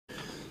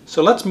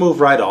So let's move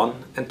right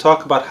on and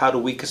talk about how the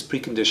weakest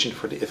precondition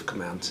for the if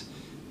command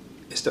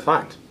is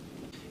defined.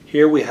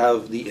 Here we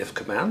have the if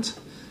command,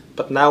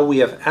 but now we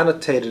have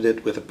annotated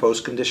it with a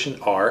postcondition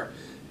R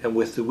and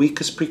with the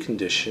weakest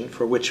precondition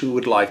for which we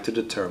would like to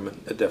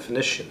determine a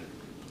definition.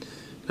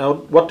 Now,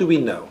 what do we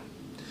know?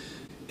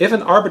 If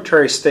an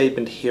arbitrary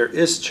statement here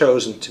is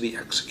chosen to be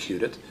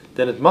executed,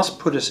 then it must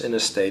put us in a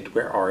state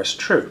where R is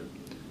true.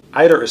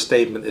 Either a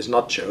statement is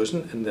not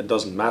chosen, and it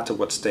doesn't matter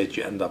what state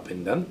you end up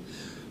in then,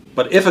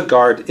 but if a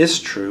guard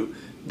is true,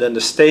 then the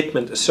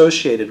statement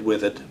associated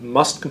with it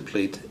must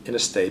complete in a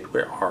state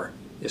where R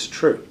is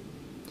true.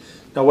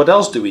 Now, what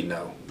else do we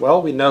know?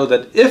 Well, we know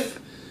that if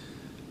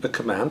a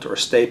command or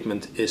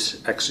statement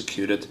is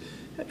executed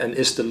and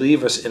is to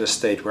leave us in a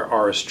state where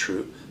R is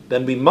true,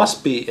 then we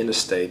must be in a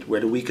state where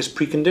the weakest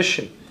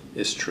precondition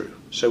is true.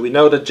 So we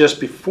know that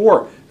just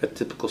before a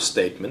typical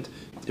statement,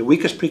 the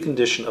weakest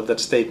precondition of that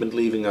statement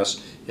leaving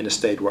us in a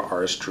state where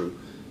R is true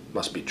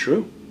must be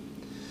true.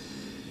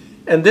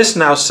 And this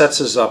now sets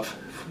us up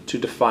to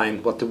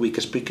define what the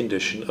weakest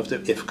precondition of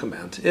the if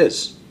command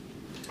is.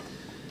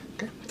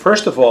 Okay.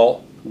 First of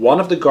all, one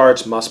of the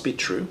guards must be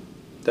true.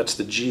 That's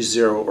the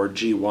G0 or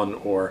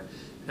G1 or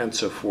and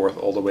so forth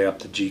all the way up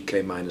to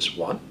GK minus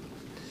 1.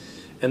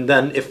 And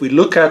then if we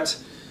look at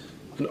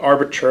an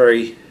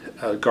arbitrary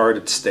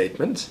guarded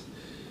statement,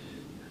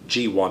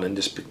 G1 in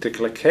this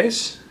particular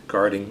case,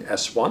 guarding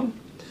S1,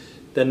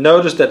 then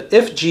notice that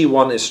if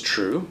G1 is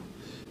true,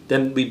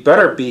 then we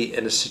better be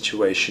in a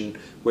situation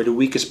where the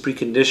weakest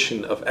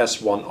precondition of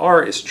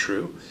S1R is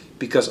true,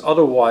 because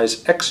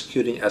otherwise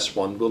executing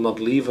S1 will not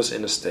leave us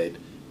in a state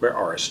where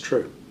R is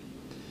true.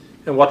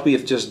 And what we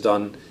have just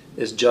done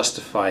is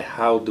justify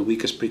how the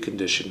weakest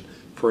precondition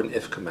for an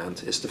if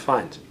command is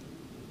defined.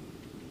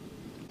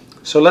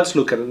 So let's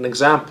look at an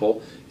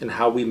example in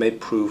how we may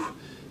prove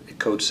a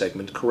code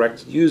segment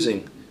correct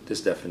using this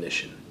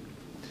definition.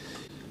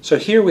 So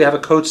here we have a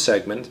code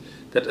segment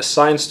that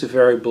assigns to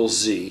variable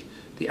z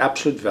the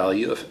absolute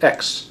value of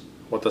x.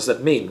 What does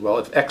that mean? Well,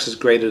 if x is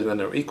greater than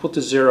or equal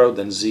to 0,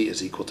 then z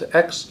is equal to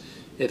x.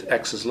 If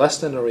x is less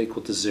than or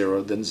equal to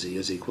 0, then z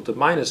is equal to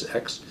minus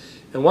x.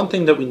 And one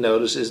thing that we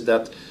notice is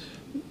that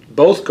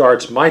both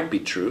guards might be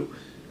true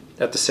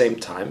at the same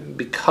time,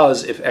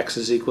 because if x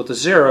is equal to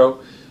 0,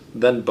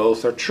 then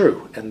both are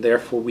true, and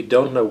therefore we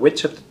don't know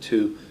which of the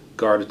two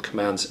guarded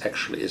commands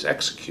actually is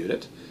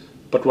executed.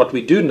 But what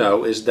we do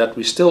know is that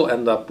we still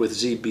end up with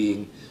z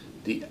being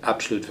the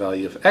absolute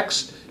value of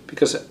x,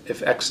 because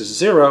if x is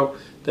 0,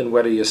 then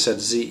whether you set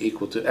z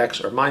equal to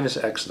x or minus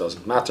x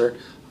doesn't matter.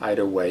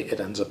 Either way, it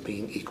ends up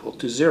being equal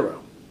to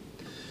 0.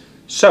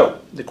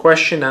 So the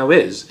question now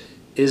is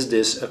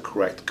this a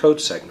correct code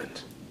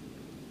segment?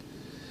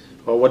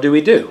 Well, what do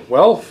we do?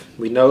 Well,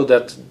 we know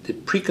that the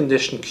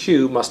precondition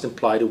Q must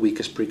imply the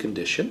weakest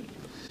precondition.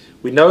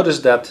 We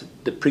notice that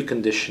the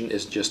precondition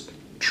is just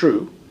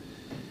true,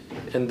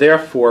 and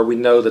therefore we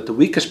know that the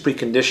weakest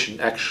precondition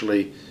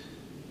actually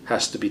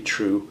has to be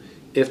true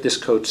if this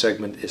code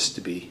segment is to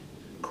be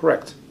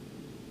correct.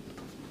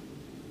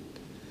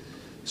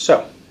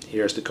 So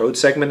here's the code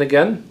segment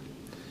again.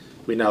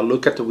 We now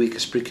look at the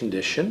weakest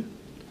precondition.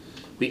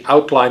 We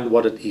outline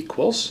what it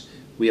equals.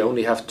 We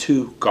only have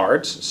two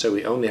guards, so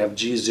we only have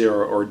G0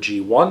 or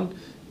G1,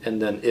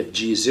 and then if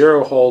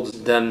G0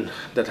 holds, then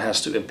that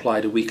has to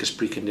imply the weakest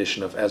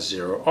precondition of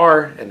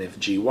S0R, and if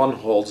G1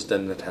 holds,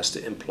 then that has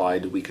to imply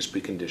the weakest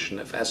precondition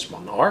of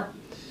S1R.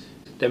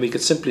 Then we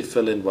can simply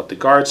fill in what the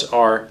guards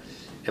are,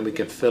 and we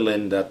can fill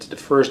in that the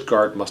first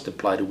guard must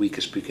imply the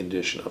weakest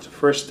precondition of the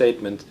first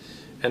statement,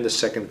 and the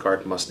second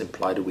guard must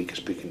imply the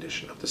weakest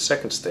precondition of the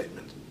second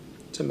statement.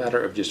 It's a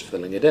matter of just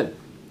filling it in.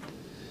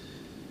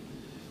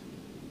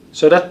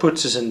 So that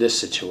puts us in this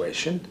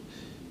situation,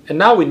 and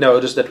now we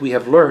notice that we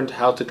have learned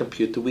how to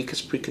compute the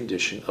weakest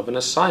precondition of an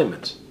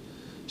assignment.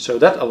 So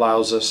that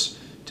allows us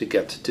to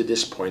get to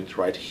this point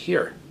right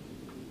here.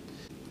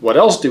 What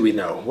else do we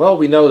know? Well,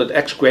 we know that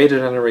x greater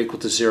than or equal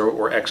to 0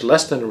 or x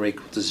less than or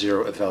equal to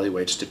 0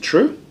 evaluates to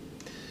true.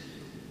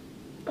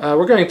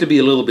 We're going to be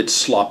a little bit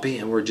sloppy,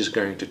 and we're just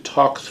going to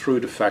talk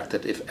through the fact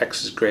that if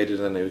x is greater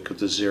than or equal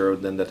to 0,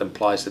 then that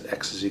implies that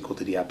x is equal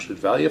to the absolute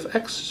value of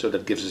x, so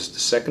that gives us the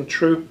second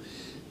true.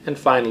 And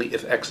finally,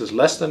 if x is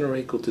less than or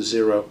equal to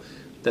 0,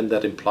 then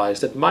that implies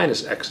that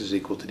minus x is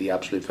equal to the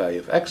absolute value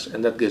of x,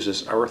 and that gives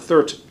us our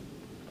third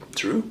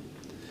true.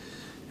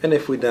 And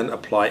if we then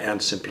apply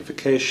AND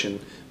simplification,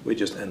 we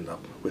just end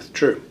up with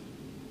true.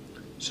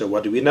 So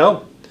what do we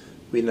know?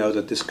 We know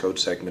that this code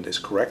segment is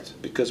correct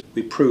because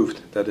we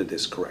proved that it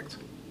is correct.